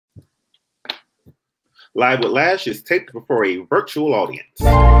Live with Lash is taped before a virtual audience.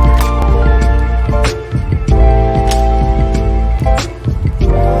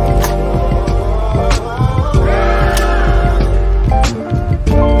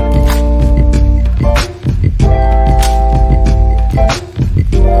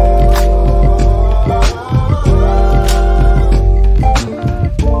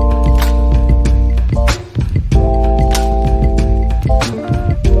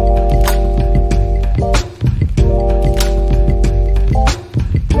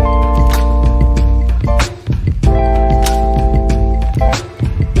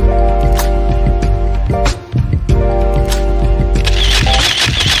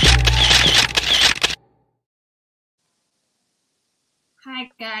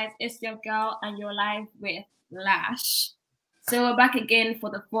 It's your girl and you're live with Lash. So we're back again for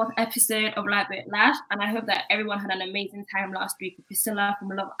the 4th episode of Live with Lash, and I hope that everyone had an amazing time last week with Priscilla from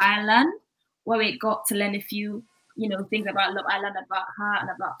Love Island, where we got to learn a few, things about Love Island, about her, and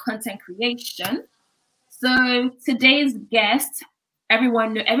about content creation. So today's guest,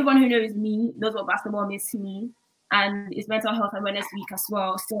 everyone who knows me knows what basketball means to me, and it's Mental Health Awareness Week as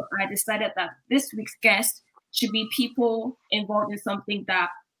well. So I decided that this week's guest should be people involved in something that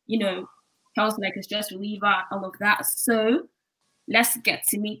helps like a stress reliever, all of that. So let's get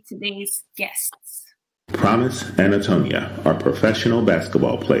to meet today's guests. Promise and Atonye are professional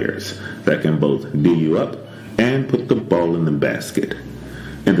basketball players that can both D you up and put the ball in the basket.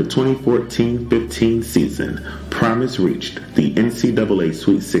 In the 2014-15 season, Promise reached the NCAA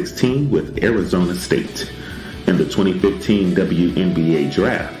Sweet 16 with Arizona State. In the 2015 WNBA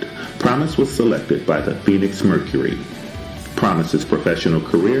draft, Promise was selected by the Phoenix Mercury. Promise's professional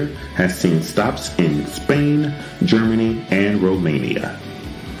career has seen stops in Spain, Germany, and Romania.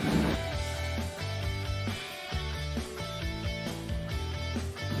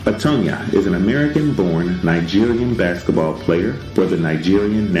 Atonye is an American-born Nigerian basketball player for the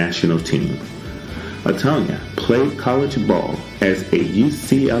Nigerian national team. Atonye played college ball as a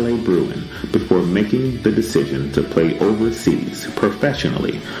UCLA Bruin before making the decision to play overseas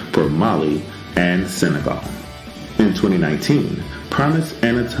professionally for Mali and Senegal. In 2019, Promise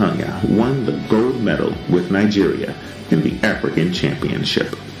and Atonye won the gold medal with Nigeria in the African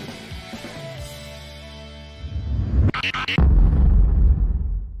Championship.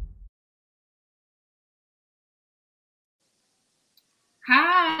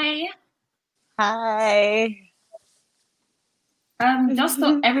 Hi. Hi. Just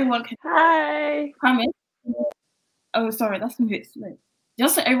so everyone can. Hi. Promise. Oh, sorry, that's a bit slow.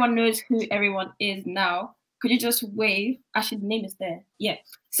 Just so everyone knows who everyone is now, could you just wave? Actually, the name is there. Yeah.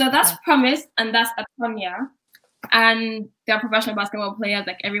 So that's Promise and that's Atonye. And they're professional basketball players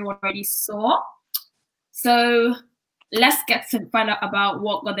like everyone already saw. So let's get to find out about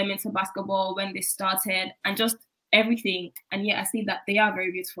what got them into basketball, when they started, and just everything. And yeah, I see that they are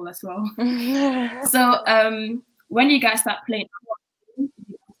very beautiful as well. So when do you guys start playing?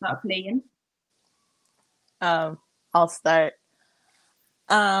 I'll start.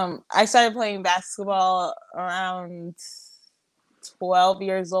 I started playing basketball around 12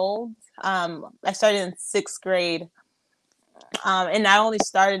 years old. I started in 6th grade. And I only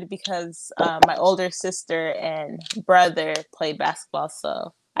started because my older sister and brother played basketball.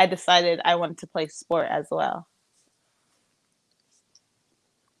 So I decided I wanted to play sport as well.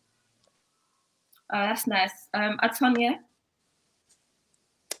 That's nice. Atonye?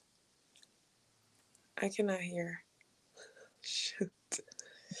 I cannot hear. Shoot.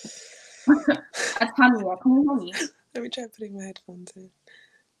 Atonye, can you hear me? Let me try putting my headphones in.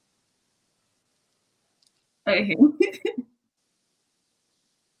 Okay.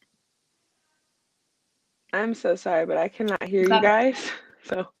 I'm so sorry, but I cannot hear you guys.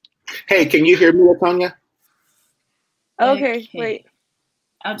 So. Hey, can you hear me, Atonye? Okay, wait.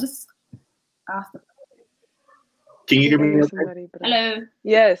 I'll just ask them. Can you hear me? Somebody, Hello.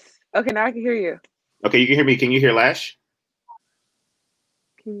 Yes. Okay, now I can hear you. Okay, you can hear me. Can you hear Lash?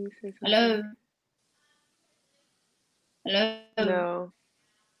 Can you say something? Hello. Hello. No.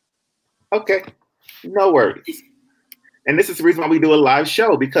 Okay, no worries. And this is the reason why we do a live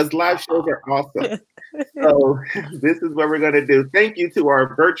show, because live shows are awesome. So this is what we're going to do. Thank you to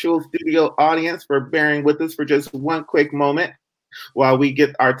our virtual studio audience for bearing with us for just one quick moment while we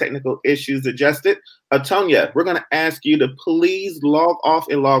get our technical issues adjusted. Atonye, we're going to ask you to please log off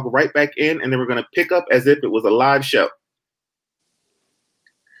and log right back in, and then we're going to pick up as if it was a live show.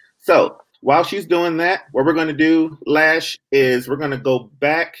 So while she's doing that, what we're going to do, Lash, is we're going to go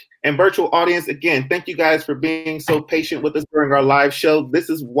back. And virtual audience, again, thank you guys for being so patient with us during our live show. This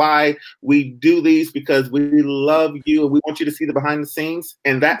is why we do these, because we love you and we want you to see the behind the scenes.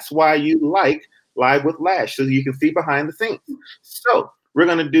 And that's why you like live with Lash, so you can see behind the scenes. So we're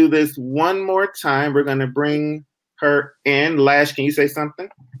going to do this one more time. We're going to bring her in. Lash, can you say something?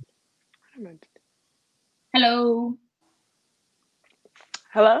 Hello.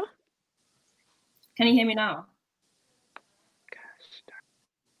 Hello? Can you hear me now?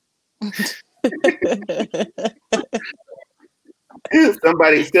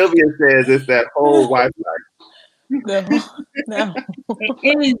 Somebody, Sylvia says it's that whole Wi-Fi. No.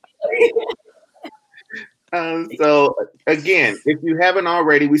 It is. So again, if you haven't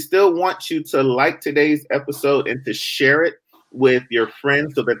already, we still want you to like today's episode and to share it with your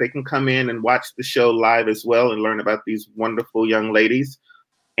friends so that they can come in and watch the show live as well and learn about these wonderful young ladies.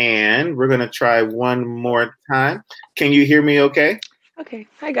 And we're going to try one more time. Can you hear me okay? Okay.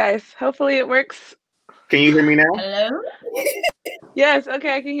 Hi, guys. Hopefully it works. Can you hear me now? Hello? Yes.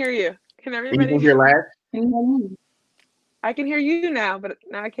 Okay, I can hear you. Can everybody? You can hear Lash? Can you hear me? I can hear you now, but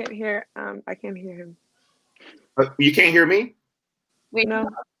now I can't hear. I can't hear him. You can't hear me? Wait, No,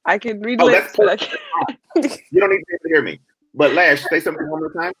 I can read Oh, lips, that's but I cool. can't. You don't need to hear me. But Lash, say something one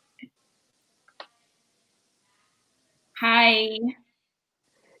more time. Hi.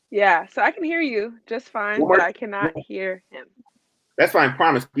 Yeah, so I can hear you just fine, but I cannot hear him. That's fine.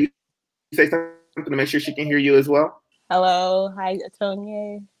 Promise. Can you say something to make sure she can hear you as well? Hello. Hi,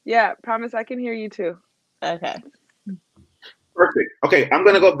 Atonye. Yeah, promise I can hear you too. Okay. Perfect. Okay, I'm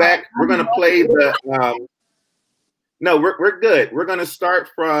going to go back. We're going to play the... No, we're good. We're going to start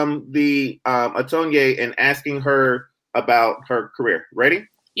from the Atonye and asking her about her career. Ready?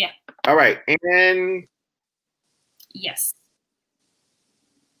 Yeah. All right. And... Yes.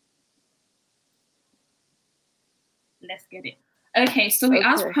 Let's get it. Okay, so we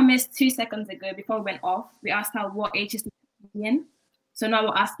asked Promise 2 seconds ago before we went off. We asked her what age is in. So now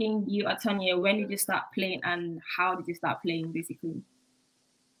we're asking you, Atonye, when did you start playing and how did you start playing, basically?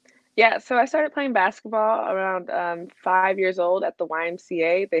 Yeah, so I started playing basketball around 5 years old at the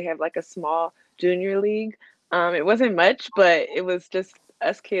YMCA. They have like a small junior league. It wasn't much, but it was just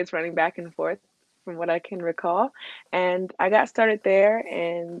us kids running back and forth from what I can recall. And I got started there.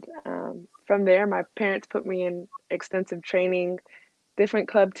 And from there, my parents put me in extensive training, different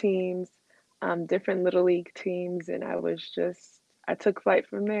club teams, different little league teams. And I took flight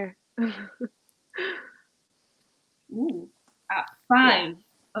from there. Ooh, at 5.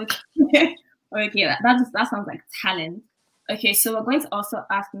 Yeah. Okay. Okay, that sounds like talent. Okay, so we're going to also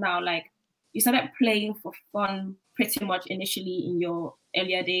ask now, like, you started playing for fun pretty much initially in your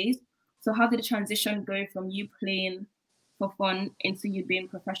earlier days. So how did the transition go from you playing for fun into you being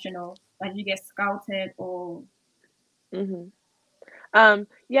professional? Like, did you get scouted or?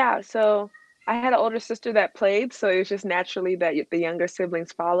 Yeah, so I had an older sister that played, so it was just naturally that the younger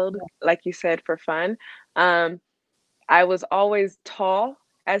siblings followed, like you said, for fun. I was always tall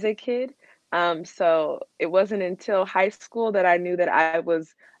as a kid, so it wasn't until high school that I knew that I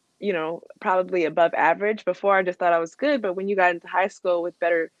was, probably above average. Before I just thought I was good, but when you got into high school with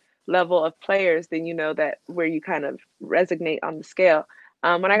better level of players, then you know that where you kind of resonate on the scale.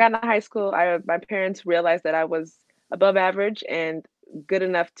 When I got into high school, my parents realized that I was above average and good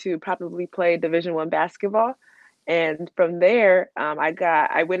enough to probably play Division I basketball. And from there,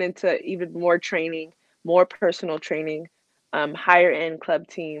 I went into even more training, more personal training, higher end club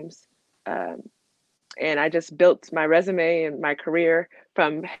teams. And I just built my resume and my career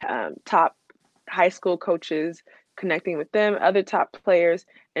from top high school coaches, connecting with them, other top players,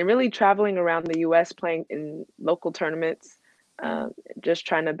 and really traveling around the US playing in local tournaments, just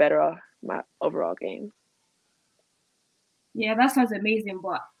trying to better my overall game. Yeah, that sounds amazing.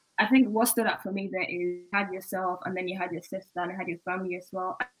 But I think what stood out for me there is you had yourself, and then you had your sister, and you had your family as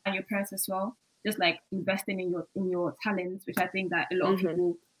well, and your parents as well. Just like investing in your talents, which I think that a lot of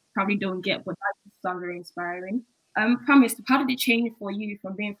people probably don't get, but that sounds very inspiring. Promise, how did it change for you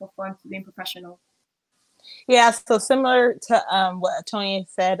from being for fun to being professional? Yeah, so similar to what Atonye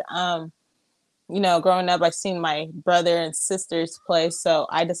said, growing up, I've seen my brother and sisters play, so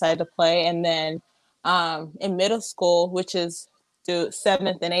I decided to play. And then in middle school, which is through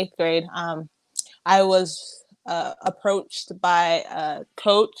 7th and 8th grade, I was approached by a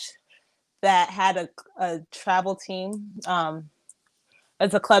coach that had a travel team.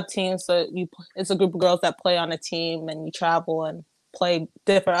 It's a club team, so it's a group of girls that play on a team, and you travel and play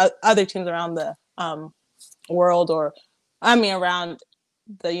different other teams around the world, around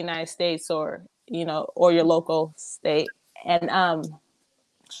the United States, or your local state. And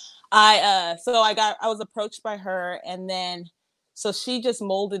I was approached by her, and then so she just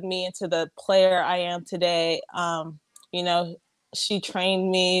molded me into the player I am today. She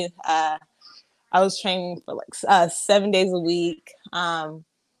trained me. I was training for like 7 days a week.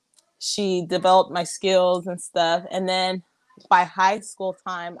 she developed my skills and stuff. And then by high school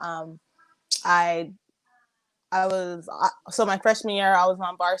time, I was so my freshman year I was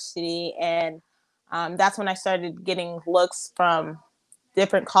on varsity, and that's when I started getting looks from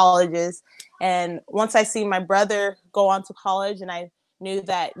different colleges. And once I see my brother go on to college, and I knew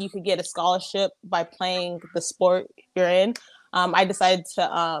that you could get a scholarship by playing the sport you're in, I decided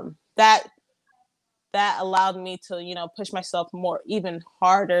to that allowed me to, you know, push myself more, even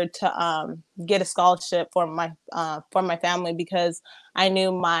harder to get a scholarship for my family, because I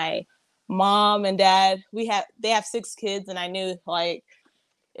knew my mom and dad, they have 6 kids, and I knew like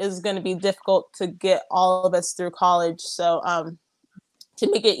it was going to be difficult to get all of us through college. So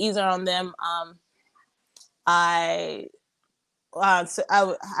to make it easier on them, I got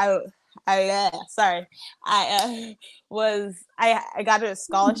a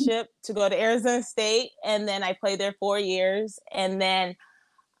scholarship to go to Arizona State, and then I played there 4 years, and then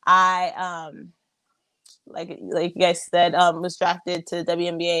I like you guys said, was drafted to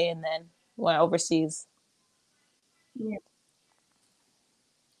WNBA, and then went overseas. Yeah.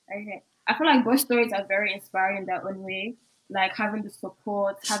 Okay. I feel like both stories are very inspiring in their own way. Like having the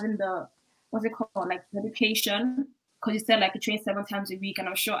support, having the what's it called, like dedication. Because you said like you train 7 times a week, and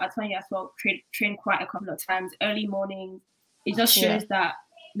I'm sure Atonye as well train quite a couple of times, early mornings. It just shows that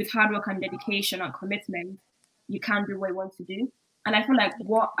with hard work and dedication and commitment, you can do what you want to do. And I feel like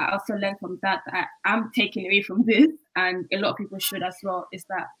what I also learned from that I'm taking away from this, and a lot of people should as well, is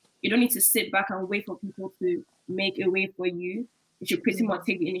that you don't need to sit back and wait for people to make a way for you. You should pretty much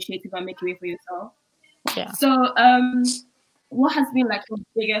take the initiative and make a way for yourself. Yeah. So what has been like your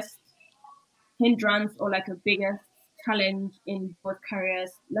biggest hindrance or like a biggest challenge in both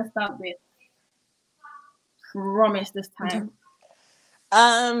careers? Let's start with Promise this time.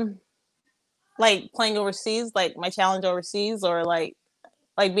 Like playing overseas, like my challenge overseas, or like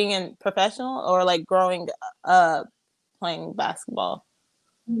being in professional, or like growing up playing basketball.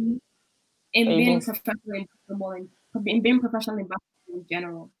 Mm-hmm. In being professional in basketball in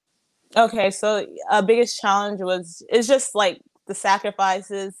general. Okay, so biggest challenge it's just like the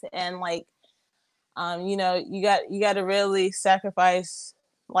sacrifices, and like you know, you got to really sacrifice,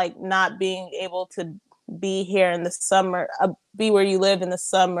 like not being able to be here in the summer, be where you live in the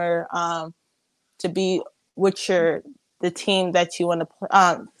summer, to be with the team that you want to play.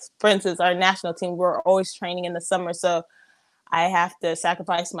 For instance, our national team, we're always training in the summer, so I have to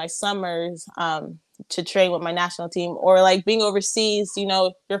sacrifice my summers to train with my national team. Or like being overseas, you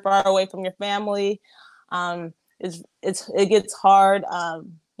know, you're far away from your family. It gets hard,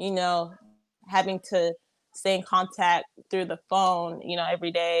 you know, having to stay in contact through the phone, you know,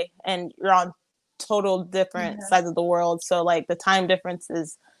 every day, and you're on total different sides of the world. So like the time difference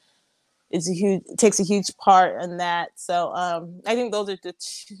is takes a huge part in that. So I think those are the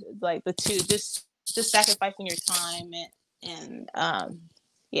two, just sacrificing your time and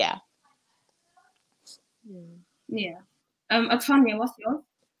yeah. Atonye, what's yours?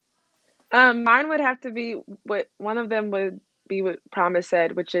 Mine would have to be one of them would be what Promise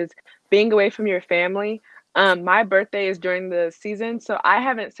said, which is being away from your family. My birthday is during the season, so I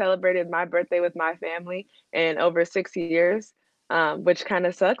haven't celebrated my birthday with my family in over 6 years, which kind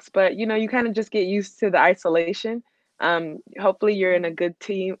of sucks. But you know, you kind of just get used to the isolation. Hopefully, you're in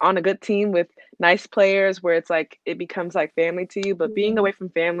on a good team with nice players, where it's like it becomes like family to you. But being away from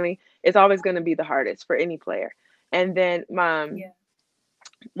family is always going to be the hardest for any player. And then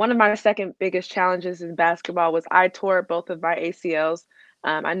one of my second biggest challenges in basketball was I tore both of my ACLs.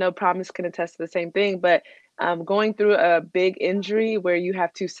 I know Promise can attest to the same thing, but going through a big injury where you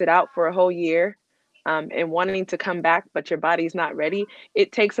have to sit out for a whole year, and wanting to come back, but your body's not ready,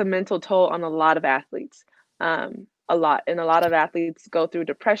 it takes a mental toll on a lot of athletes. A lot. And a lot of athletes go through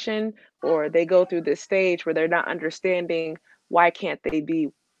depression, or they go through this stage where they're not understanding why can't they be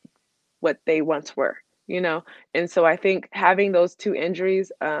what they once were, you know? And so I think having those 2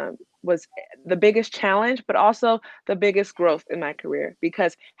 injuries was the biggest challenge, but also the biggest growth in my career,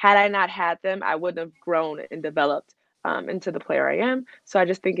 because had I not had them, I wouldn't have grown and developed into the player I am. So I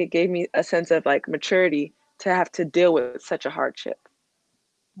just think it gave me a sense of like maturity to have to deal with such a hardship.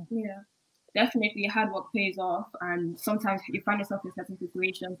 Yeah, definitely hard work pays off, and sometimes you find yourself in certain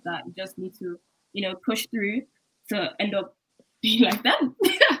situations that you just need to, you know, push through to end up being like that.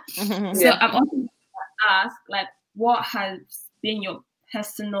 So I'm also going to ask, like, what has been your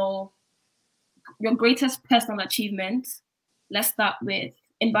greatest personal achievement? Let's start with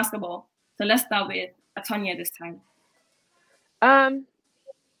in basketball. So let's start with Atonye this time.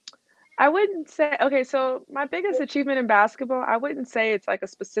 I wouldn't say, okay, so my biggest achievement in basketball, I wouldn't say it's like a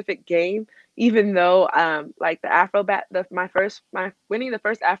specific game, even though like the my winning the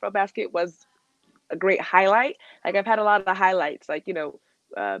first Afrobasket was a great highlight. Like I've had a lot of highlights, like,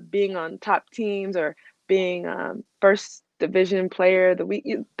 being on top teams or being first division player of the week,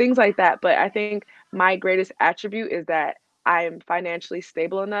 things like that. But I think my greatest attribute is that I am financially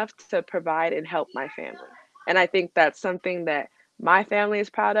stable enough to provide and help my family. And I think that's something that my family is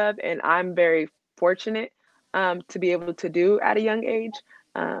proud of, and I'm very fortunate to be able to do at a young age.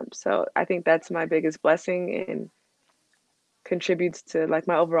 So I think that's my biggest blessing and contributes to like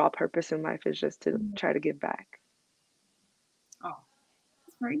my overall purpose in life is just to try to give back. Oh,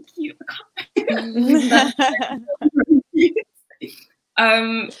 it's very cute.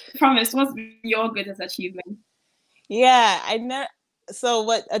 Promise, what's your greatest achievement? Yeah, I know. So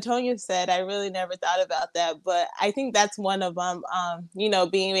what Atonye said, I really never thought about that, but I think that's one of them.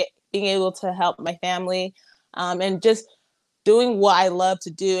 Being able to help my family, and just doing what I love to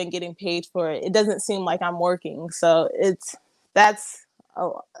do and getting paid for it. It doesn't seem like I'm working, so that's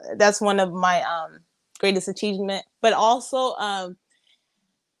one of my greatest achievement. But also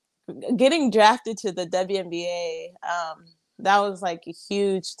getting drafted to the WNBA, that was like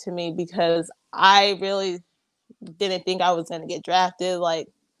huge to me because I really didn't think I was going to get drafted. Like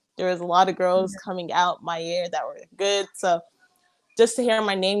there was a lot of girls coming out my year that were good. So just to hear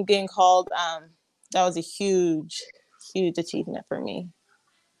my name getting called, that was a huge, huge achievement for me.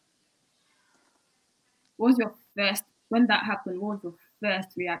 What was when that happened, what was your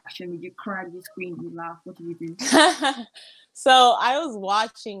first reaction? Did you cry, did you scream, did you laugh? What did you do? So I was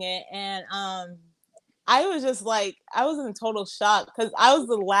watching it and I was just like, I was in total shock because I was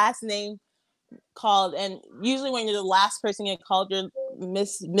the last name called, and usually when you're the last person get called, you're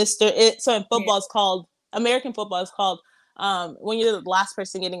Mr. So in football, it's called American football. It's called when you're the last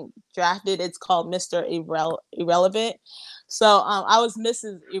person getting drafted, it's called Mr. Irrelevant. So I was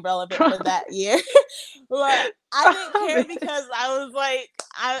Mrs. Irrelevant for that year, but I didn't care because I was like,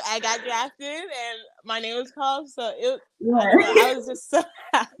 I got drafted and my name was called, so I was just so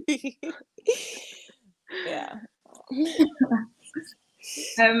happy. Yeah.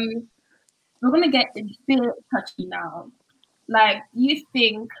 We're gonna get a bit touchy now. Like, do you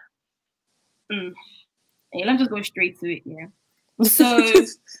think? Hey, let's just go straight to it. Yeah. So,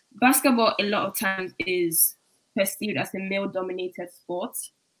 basketball a lot of times is perceived as a male-dominated sport.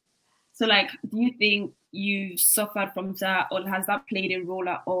 So, like, do you think you suffered from that, or has that played a role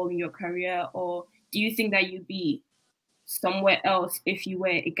at all in your career, or do you think that you'd be somewhere else if you were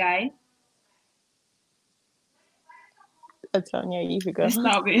a guy? Atonye, you could go.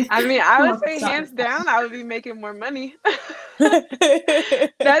 I mean, I would say hands down, I would be making more money.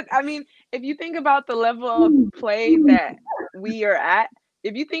 If you think about the level of play that we are at,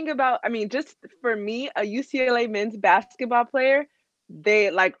 if you think about, just for me, a UCLA men's basketball player, they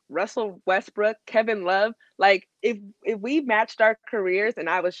like Russell Westbrook, Kevin Love, like if we matched our careers and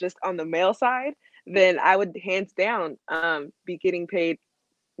I was just on the male side, then I would hands down be getting paid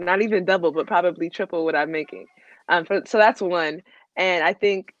not even double, but probably triple what I'm making. So that's one. And I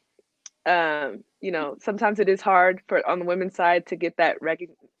think, sometimes it is hard on the women's side to get that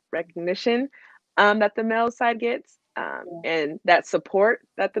recognition that the male side gets, and that support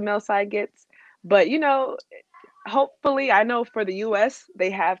that the male side gets. But, hopefully, I know for the U.S., they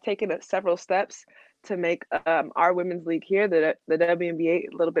have taken several steps to make our women's league here, the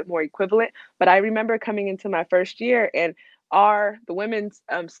WNBA, a little bit more equivalent. But I remember coming into my first year and the women's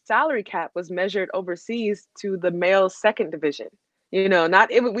salary cap was measured overseas to the male's second division. We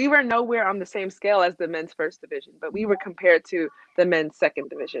were nowhere on the same scale as the men's first division, but we were compared to the men's second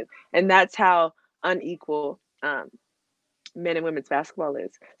division. And that's how unequal men and women's basketball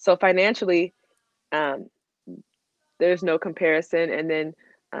is. So financially, there's no comparison. And then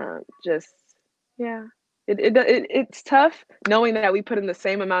it's tough knowing that we put in the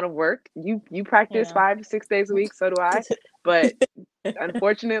same amount of work. You practice 5 to 6 days a week, so do I. But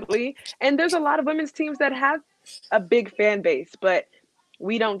unfortunately, and there's a lot of women's teams that have a big fan base, but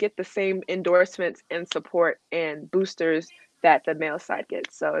we don't get the same endorsements and support and boosters that the male side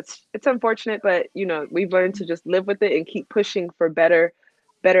gets. So it's unfortunate, but we've learned to just live with it and keep pushing for better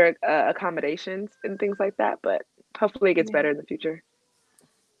accommodations and things like that. But hopefully it gets better in the future.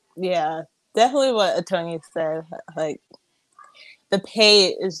 Yeah, definitely what Atonye said. Like the pay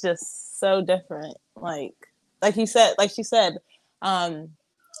is just so different. Like she said, the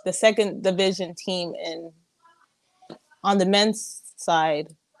second division team on the men's side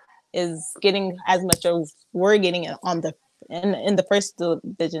is getting as much as we're getting in the first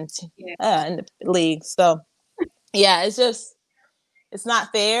division in the league. So yeah, it's just it's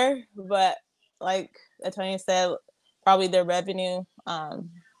not fair, but like Atonye said, probably their revenue,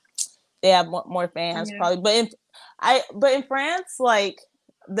 they have more fans probably. But in France, like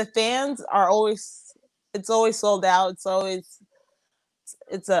the fans are always, it's always sold out.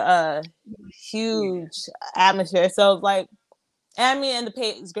 It's a huge atmosphere. So like, I mean, and the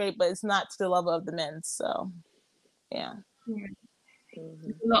pay is great, but it's not to the level of the men's. So yeah.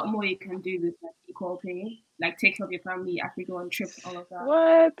 There's a lot more you can do with like equal pay, like take care of your family, actually go on trips, all of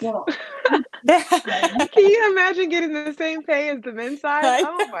that. What? Can you imagine getting the same pay as the men's side?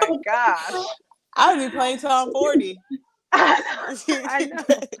 Oh my gosh. I would be playing till I'm 40. I know.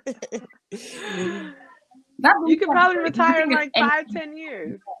 You could probably retire in like 5-10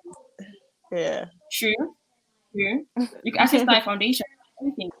 years. Yeah. True. You can actually start a foundation,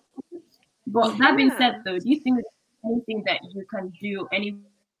 anything. But that being said, though, do you think there's anything that you can do,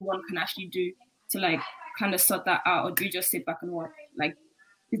 anyone can actually do to like kind of sort that out, or do you just sit back and watch? Like,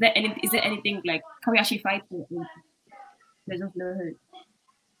 is there anything like, can we actually fight for it? There's just no hope.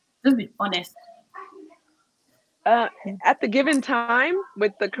 Just be honest. At the given time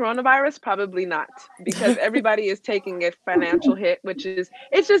with the coronavirus, probably not, because everybody is taking a financial hit, which is,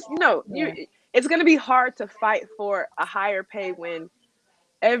 it's just, it's going to be hard to fight for a higher pay when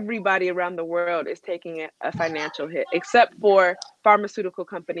everybody around the world is taking a financial hit, except for pharmaceutical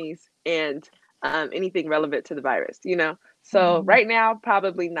companies and anything relevant to the virus, So right now,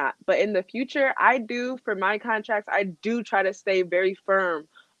 probably not. But in the future, for my contracts, I do try to stay very firm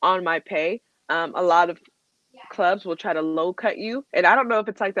on my pay. A lot of clubs will try to low cut you. And I don't know if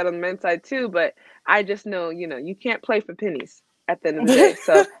it's like that on the men's side too, but I just know, you can't play for pennies at the end of the day.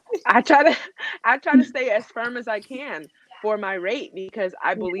 So I try to stay as firm as I can for my rate, because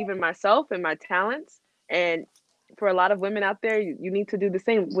I believe in myself and my talents. And for a lot of women out there, you need to do the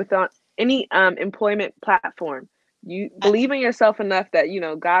same with any employment platform. You believe in yourself enough that,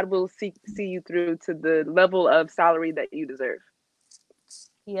 God will see you through to the level of salary that you deserve.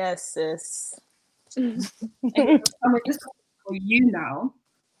 Yes, sis. Just for you now,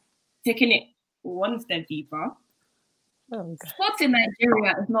 taking it one step deeper. Sports in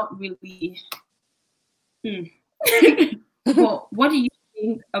Nigeria is not really. But what do you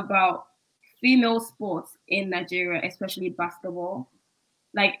think about female sports in Nigeria, especially basketball?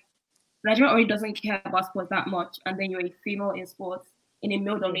 Like, Nigeria already doesn't care about sports that much, and then you're a female in sports, in a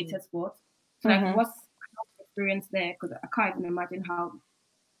male-dominated sport. So, like, what's the experience there? Because I can't even imagine how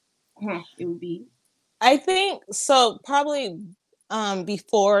it would be. I think so. Probably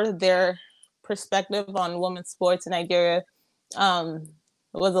before their perspective on women's sports in Nigeria was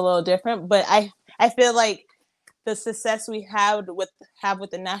a little different, but I feel like the success we have with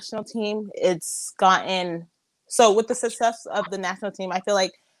the national team, it's gotten so with the success of the national team, I feel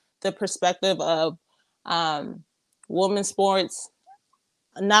like the perspective of women's sports,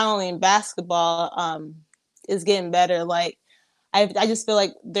 not only in basketball, is getting better. Like I just feel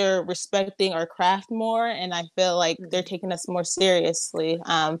like they're respecting our craft more, and I feel like they're taking us more seriously.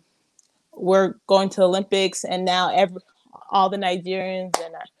 We're going to Olympics, and now all the Nigerians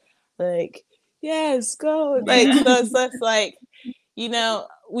and like, yes, go. Like so it's like,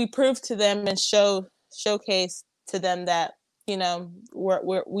 we prove to them and showcase to them that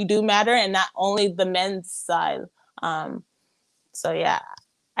we do matter, and not only the men's side. So yeah,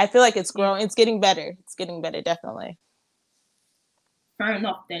 I feel like it's growing. It's getting better. It's getting better, definitely. Fair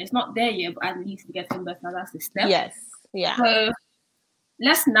enough. Then it's not there yet, but at least we get some better. That's the step. Yes. Yeah. So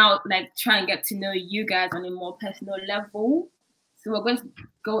let's now try and get to know you guys on a more personal level. So we're going to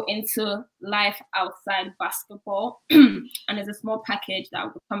go into life outside basketball, and there's a small package that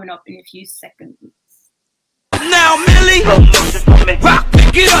will be coming up in a few seconds. Now Millie, rock,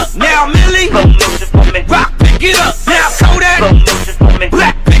 pick it up. Now Millie, rock, pick it up. Now Kodak,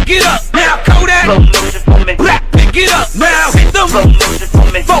 black, pick it up. Now Kodak, black, pick it up. Now hit them,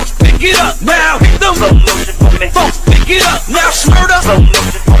 folks, pick it up. Now hit them, folks, pick it up. Now Smurda,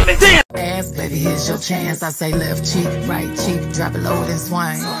 damn. Ass, baby, here's your chance. I say left cheek, right cheek, drop it low and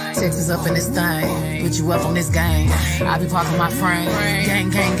swing. Texas up in this thing, put you up on this game. I be parking my frame, gang,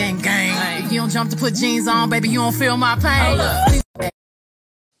 gang, gang, gang. If you don't jump to put jeans on, baby, you don't feel my pain. A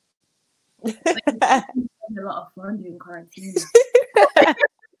lot of fun doing quarantine.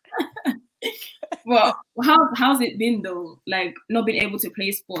 Well, how's it been though? Like, not being able to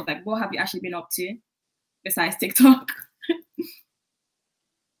play sports. Like, what have you actually been up to besides TikTok?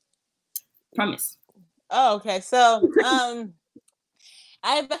 Promise. Oh, okay. So,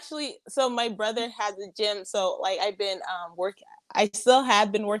 my brother has a gym, so like I've been I still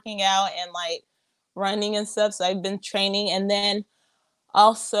have been working out and like running and stuff. So I've been training, and then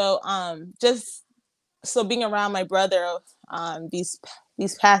also just so being around my brother these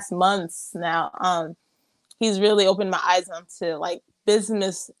past months now, he's really opened my eyes onto like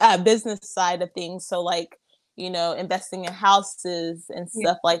business side of things. So like, you know, investing in houses and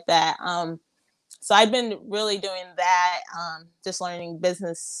stuff like that. So I've been really doing that, just learning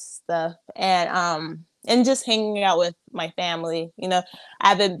business stuff and just hanging out with my family. You know, I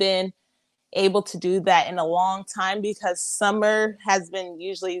haven't been able to do that in a long time because summer has been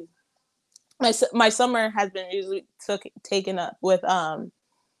usually my summer has been usually taken up with the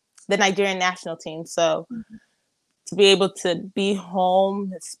Nigerian national team. So to be able to be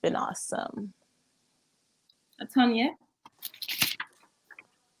home, it's been awesome. Atonye?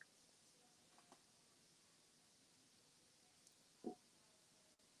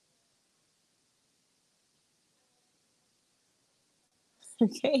 We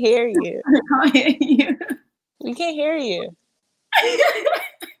can't hear you. I can't hear you. We can't hear you.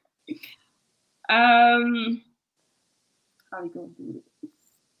 How are we going to do this?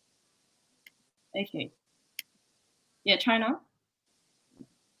 Okay. Yeah, try now.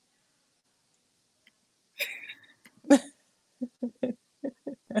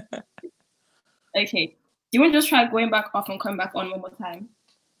 Okay. Do you want to just try going back off and coming back on one more time?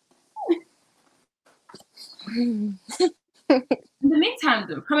 In the meantime,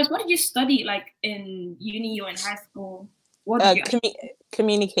 though, promise, what did you study like in uni or in high school? What did you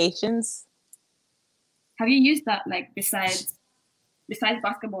communications. Have you used that like besides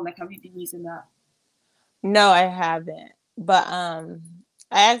basketball? Like, have you been using that? No, I haven't. But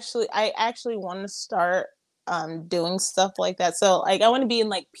I actually want to start doing stuff like that. So like I want to be in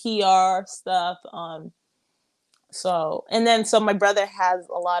like PR stuff. So my brother has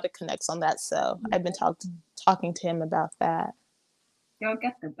a lot of connects on that. So I've been talking to him about that. Go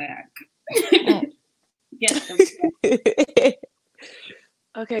get the bag. Get the bag.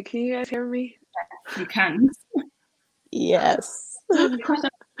 Okay, can you guys hear me? You can. Yes. The question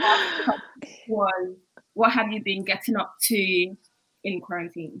was, what have you been getting up to in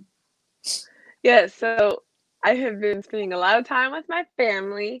quarantine? Yeah, so I have been spending a lot of time with my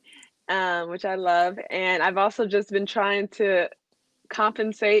family, which I love. And I've also just been trying to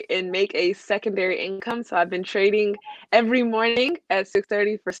compensate and make a secondary income. So I've been trading every morning at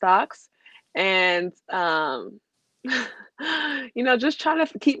 6:30 for stocks. And, you know, just trying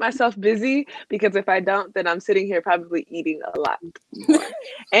to keep myself busy, because if I don't, then I'm sitting here probably eating a lot more.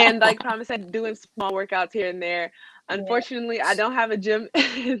 And like Promise said, doing small workouts here and there. Unfortunately, I don't have a gym.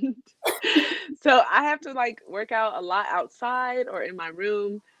 So I have to like work out a lot outside or in my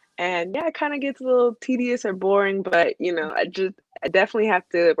room. And yeah, it kind of gets a little tedious or boring, but you know, I definitely have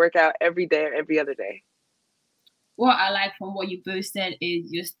to work out every day or every other day. What I like from what you both said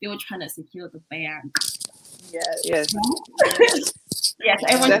is you're still trying to secure the bag. Yes. Yes,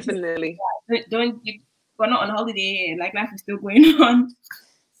 everyone definitely. we're not on holiday, like life is still going on.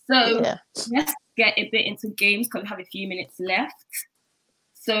 So let's get a bit into games because we have a few minutes left.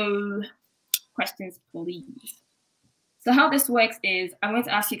 So questions, please. So how this works is I'm going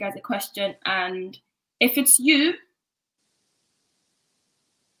to ask you guys a question, and if it's you,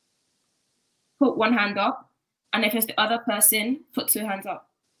 put one hand up, and if it's the other person, put two hands up.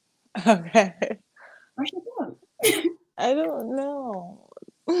 Okay. Where should I go? I don't know.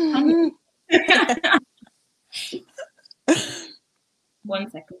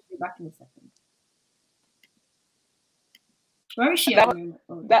 1 second. Be back in a second. Where is she? That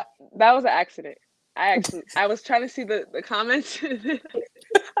was an accident. I was trying to see the comments and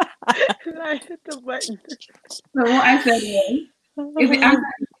I hit the button. So what I said was, if the answer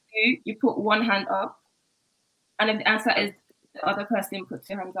is you put one hand up, and if the answer is the other person, put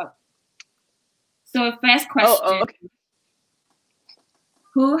two hands up. So first question, okay.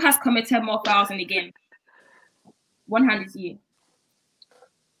 Who has committed more fouls in the game? One hand is you.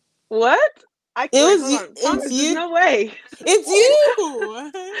 What? It's you. No way. It's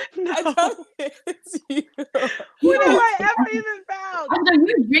you. No. It's you. Who have I ever even found? I know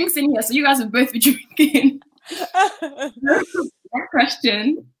you drinks in here, so you guys will both be drinking. Next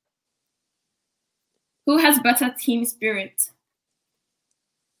question. Who has better team spirit?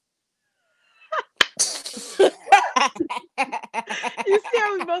 You see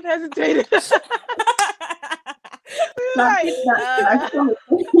how we both hesitated?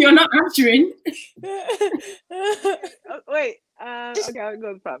 You're not answering. Wait. Okay, I'll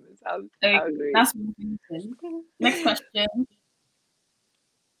go with Promise. I'll agree. That's one thing. Next question.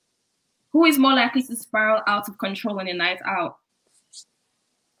 Who is more likely to spiral out of control on a night out?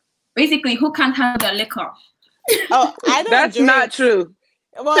 Basically, who can't handle the liquor? Oh, I don't. That's drink. not true.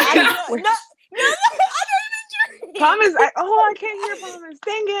 Well, I don't. No, I don't even drink. Promise. I can't hear Promise.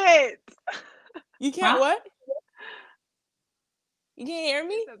 Dang it. You can't Huh? what? You can't hear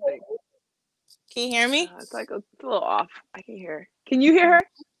me? Can you hear me? It's like it's a little off. I can hear her. Can you hear her?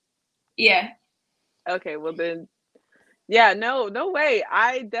 Yeah. Okay, well then, yeah, no way.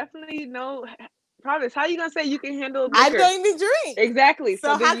 I definitely know. Promise. How you gonna say you can handle liquor? I'm going to drink. Exactly.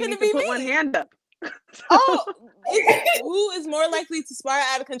 So then how you can need it be to put me? one hand up. Oh, who is more likely to spiral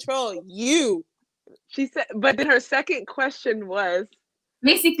out of control? You. She said, but then her second question was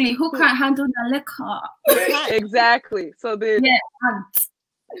Basically, who can't handle the liquor? exactly. So then, Yeah,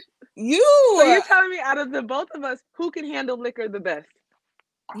 You. so you're telling me out of the both of us, who can handle liquor the best?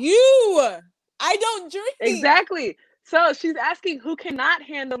 You. I don't drink. Exactly. So she's asking who cannot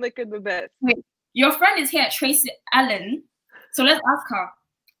handle liquor the best. wait, your friend is here, Tracy Allen. So let's ask her.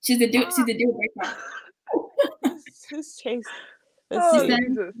 She's the deal breaker. Who's Chase? Oh, She said,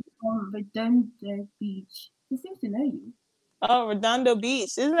 Jesus. Redondo Beach. She seems to know you. Oh, Redondo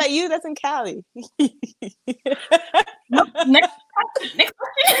Beach. Isn't that you? That's in Cali. Next question.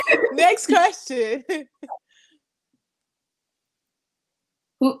 Next question.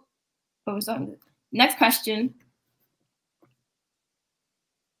 Who? Oh, sorry. Next question.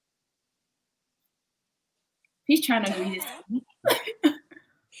 He's trying to read this.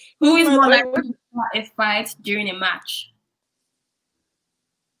 Who is more likely to start a fight during a match?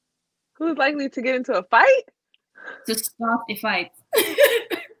 Who's likely to get into a fight? To start a fight.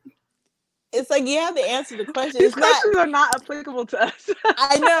 It's like you have to answer the question. These questions are not applicable to us.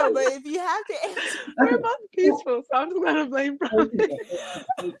 I know, but if you have to answer, we're both peaceful, so I'm just gonna blame Promise.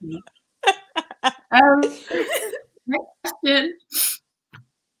 Next question.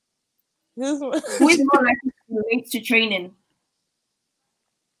 who's Who is more likely to be late to training?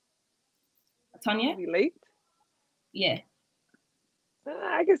 Atonye? Be late? Yeah.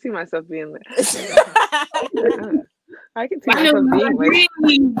 I can see myself being late. I can see myself being late.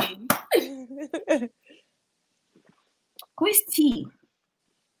 Who is T?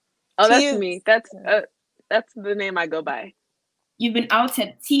 Oh, that's me. That's the name I go by. You've been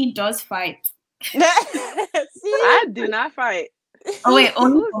outed. T does fight. I do not fight. Oh wait,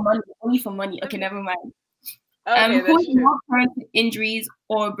 only for money. Only for money. Okay, never mind. Okay, who is more prone to injuries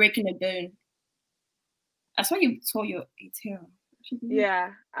or breaking a bone? I saw you tore your ATL.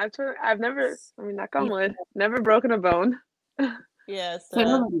 Yeah, I've never. I mean, knock on wood, never broken a bone. Yes.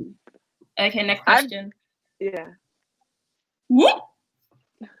 Okay, next question. Yeah. What?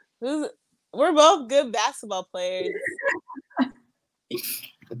 We're both good basketball players.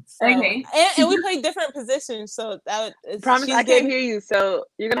 So, okay. And we play different positions, so Promise, I can't hear you, so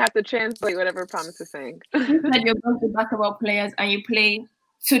you're gonna have to translate whatever Promise is saying. You said you're both good basketball players and you play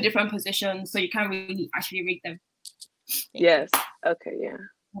two different positions, so you can't really actually rate them. Yes. Okay. Yeah.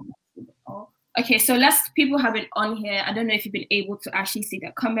 Okay, so people have been on here. I don't know if you've been able to actually see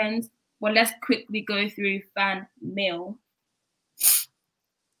their comments, but let's quickly go through fan mail.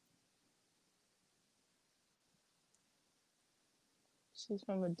 She's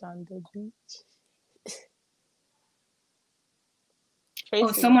from Redondo Beach.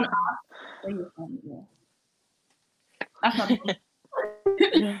 Oh, someone asked where you're from. Yeah. That's not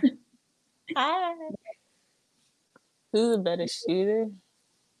Hi. Who's a better shooter?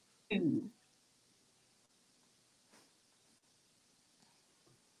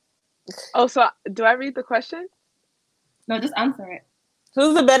 Oh, so do I read the question? No, just answer it.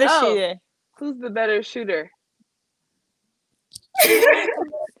 Who's the better shooter? Who's the better shooter?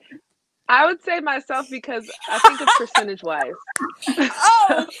 I would say myself because I think it's percentage-wise.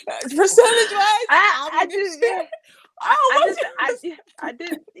 Oh, percentage-wise? I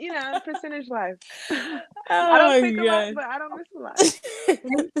did, percentage-wise. I don't take a lot, but I don't miss a lot.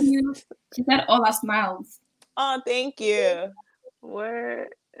 Thank you. She said all our smiles. Oh, thank you. Where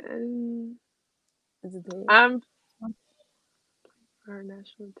I'm our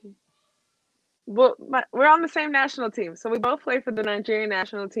national team. Well, we're on the same national team, so we both play for the Nigerian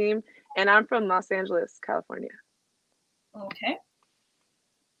national team, and I'm from Los Angeles, California. Okay.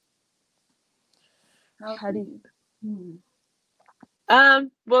 How do you?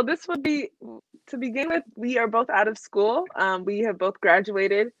 Well, this would be, to begin with, we are both out of school. We have both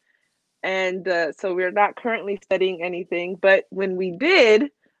graduated, and so we're not currently studying anything. But when we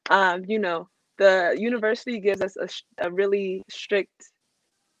did, the university gives us a really strict,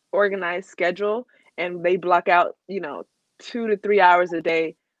 organized schedule, and they block out 2 to 3 hours a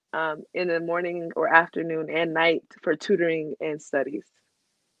day in the morning or afternoon and night for tutoring and studies.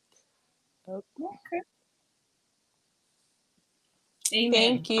 Okay. Amen.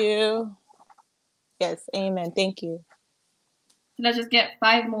 Thank you. Yes, amen. Thank you. So let's just get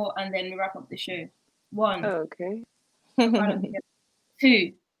 5 more and then we wrap up the show. 1. Okay.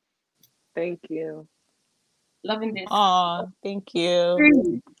 2. Thank you. Loving this. Oh, thank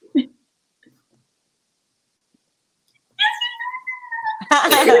you.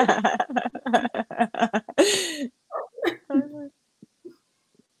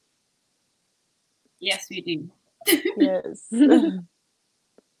 Yes, we do. Yes.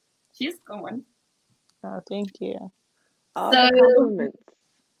 She's going. Oh, thank you. All the compliments.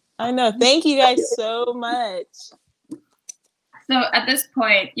 I know. Thank you guys so much. So at this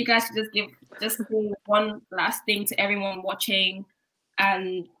point, you guys should just say one last thing to everyone watching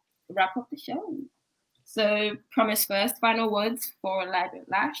and wrap up the show. So promise first, final words for Live with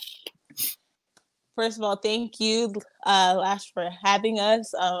Lash. First of all, thank you, Lash, for having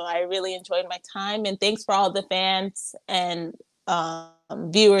us. I really enjoyed my time, and thanks for all the fans and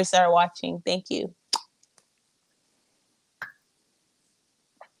viewers that are watching. Thank you.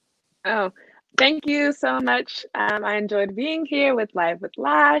 Oh, thank you so much. I enjoyed being here with Live with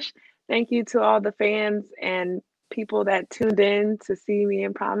Lash. Thank you to all the fans and people that tuned in to see me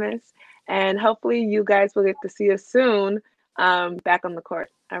and Promise. And hopefully you guys will get to see us soon back on the court.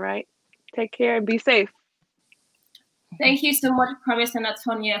 All right. Take care and be safe. Thank you so much, Promise and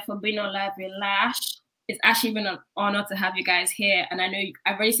Atonye, for being on Live with Lash. It's actually been an honor to have you guys here. And I know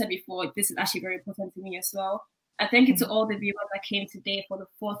I've already said before, this is actually very important to me as well. And thank you to all the viewers that came today for the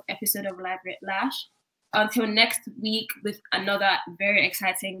 4th episode of Live with Lash. Until next week with another very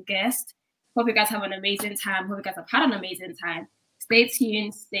exciting guest. Hope you guys have an amazing time. Hope you guys have had an amazing time. Stay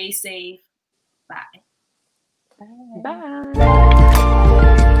tuned. Stay safe. Bye. Bye.